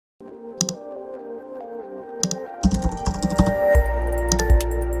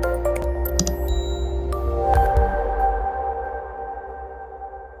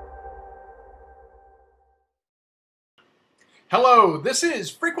Hello, this is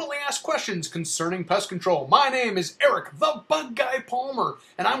Frequently Asked Questions Concerning Pest Control. My name is Eric, the Bug Guy Palmer,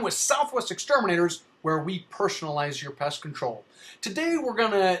 and I'm with Southwest Exterminators, where we personalize your pest control. Today we're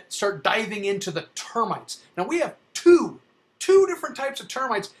going to start diving into the termites. Now we have two different types of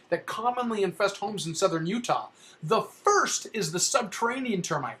termites that commonly infest homes in southern Utah. The first is the subterranean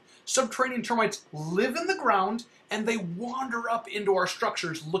termite. Subterranean termites live in the ground and they wander up into our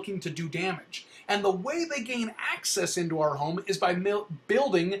structures looking to do damage. And the way they gain access into our home is by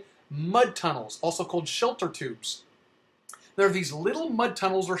building mud tunnels, also called shelter tubes. There are these little mud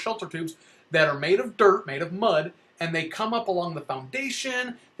tunnels or shelter tubes that are made of dirt, made of mud, and they come up along the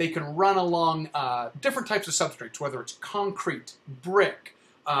foundation. They can run along different types of substrates, whether it's concrete, brick,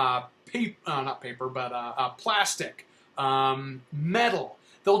 plastic, metal.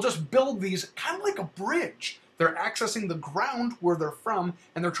 They'll just build these kind of like a bridge. They're accessing the ground where they're from,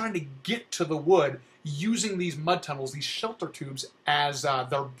 and they're trying to get to the wood using these mud tunnels, these shelter tubes, as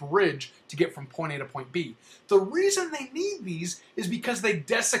their bridge to get from point A to point B. The reason they need these is because they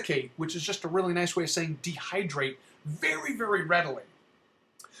desiccate, which is just a really nice way of saying dehydrate, very, very readily.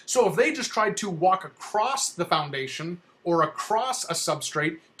 So if they just tried to walk across the foundation or across a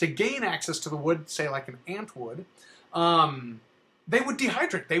substrate to gain access to the wood, say like an ant would, they would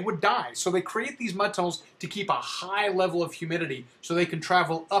dehydrate, they would die. So they create these mud tunnels to keep a high level of humidity so they can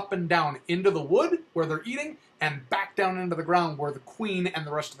travel up and down into the wood where they're eating and back down into the ground where the queen and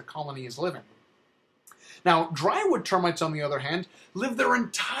the rest of the colony is living. Now, drywood termites, on the other hand, live their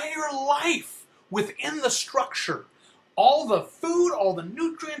entire life within the structure. All the food, all the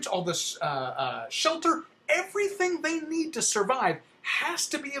nutrients, all the shelter, everything they need to survive has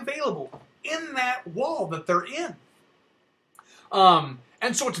to be available in that wall that they're in.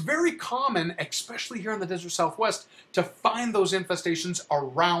 And so it's very common, especially here in the desert Southwest, to find those infestations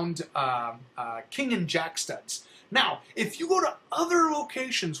around king and jack studs. Now, if you go to other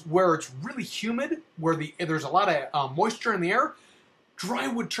locations where it's really humid, where there's a lot of moisture in the air,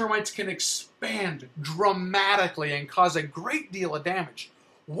 drywood termites can expand dramatically and cause a great deal of damage.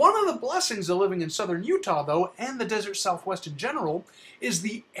 One of the blessings of living in southern Utah, though, and the desert Southwest in general, is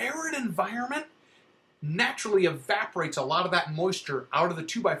the arid environment naturally evaporates a lot of that moisture out of the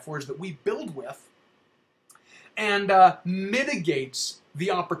 2x4s that we build with and mitigates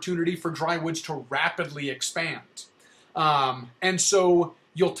the opportunity for drywoods to rapidly expand. And so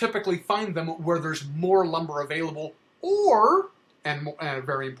you'll typically find them where there's more lumber available or, and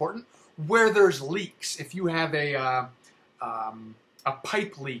very important, where there's leaks. If you have a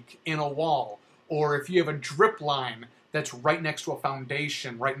pipe leak in a wall, or if you have a drip line that's right next to a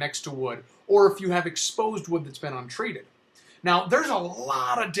foundation, right next to wood, or if you have exposed wood that's been untreated. Now, there's a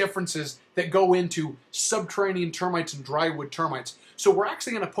lot of differences that go into subterranean termites and drywood termites, so we're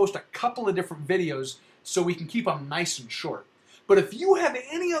actually going to post a couple of different videos so we can keep them nice and short. But if you have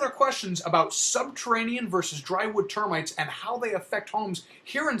any other questions about subterranean versus drywood termites and how they affect homes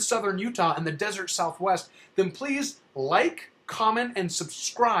here in southern Utah and the desert Southwest, then please like, comment, and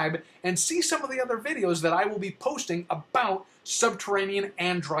subscribe, and see some of the other videos that I will be posting about subterranean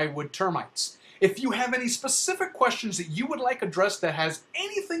and drywood termites. If you have any specific questions that you would like addressed that has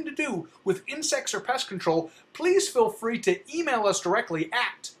anything to do with insects or pest control, please feel free to email us directly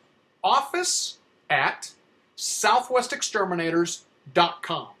at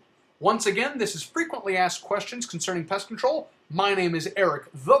office@southwestexterminators.com. Once again, this is Frequently Asked Questions Concerning Pest Control. My name is Eric,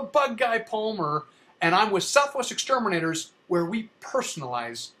 the Bug Guy Palmer, and I'm with Southwest Exterminators, where we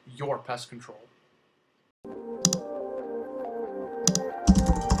personalize your pest control.